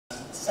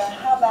So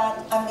how about,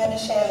 I'm going to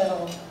share a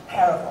little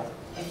parable,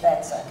 if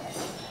that's okay.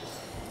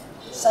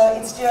 So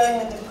it's during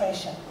the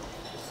Depression,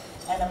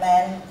 and a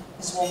man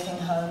is walking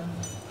home,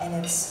 and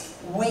it's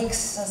weeks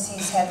since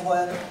he's had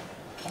work,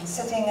 and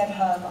sitting at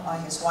home are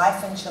his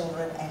wife and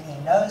children, and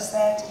he knows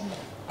that,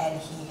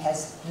 and he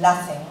has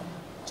nothing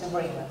to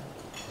bring them.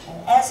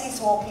 And as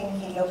he's walking,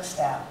 he looks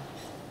down,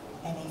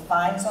 and he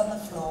finds on the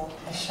floor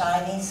a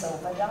shiny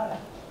silver dollar.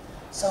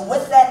 So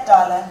with that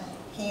dollar,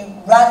 he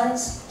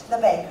runs to the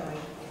bakery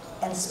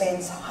and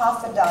spends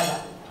 $50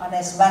 on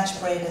as much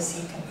bread as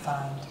he can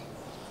find.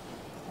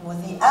 And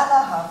with the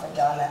other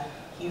 $50,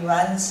 he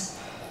runs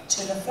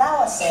to the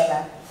flower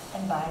seller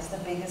and buys the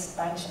biggest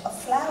bunch of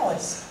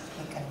flowers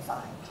he can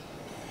find.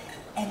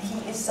 And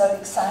he is so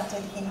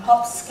excited, he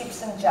hops,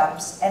 skips, and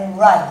jumps and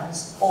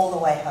runs all the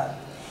way home.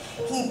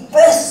 He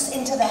bursts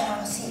into the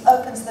house, he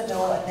opens the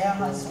door, and there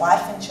are his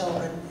wife and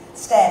children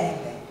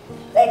standing there.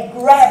 They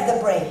grab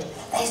the bread,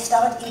 they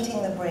start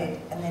eating the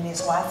bread, and then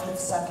his wife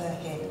lifts up her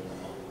head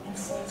and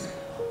says,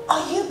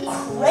 "Are you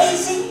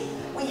crazy?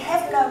 We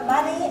have no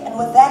money, and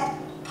with that,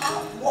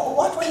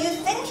 what were you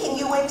thinking?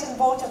 You went and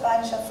bought a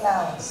bunch of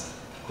flowers."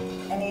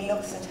 And he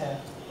looks at her,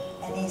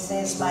 and he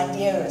says, "My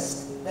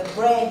dearest, the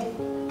bread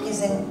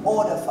is in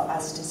order for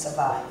us to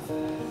survive,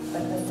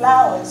 but the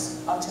flowers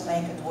are to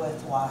make it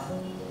worthwhile."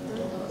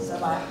 So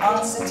my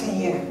answer to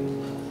you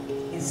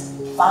is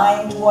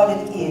find what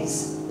it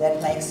is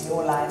that makes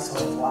your lives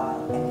worthwhile.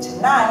 And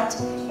tonight,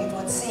 it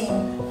would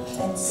seem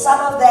that some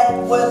of that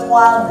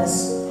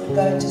worthwhileness would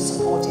go into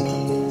supporting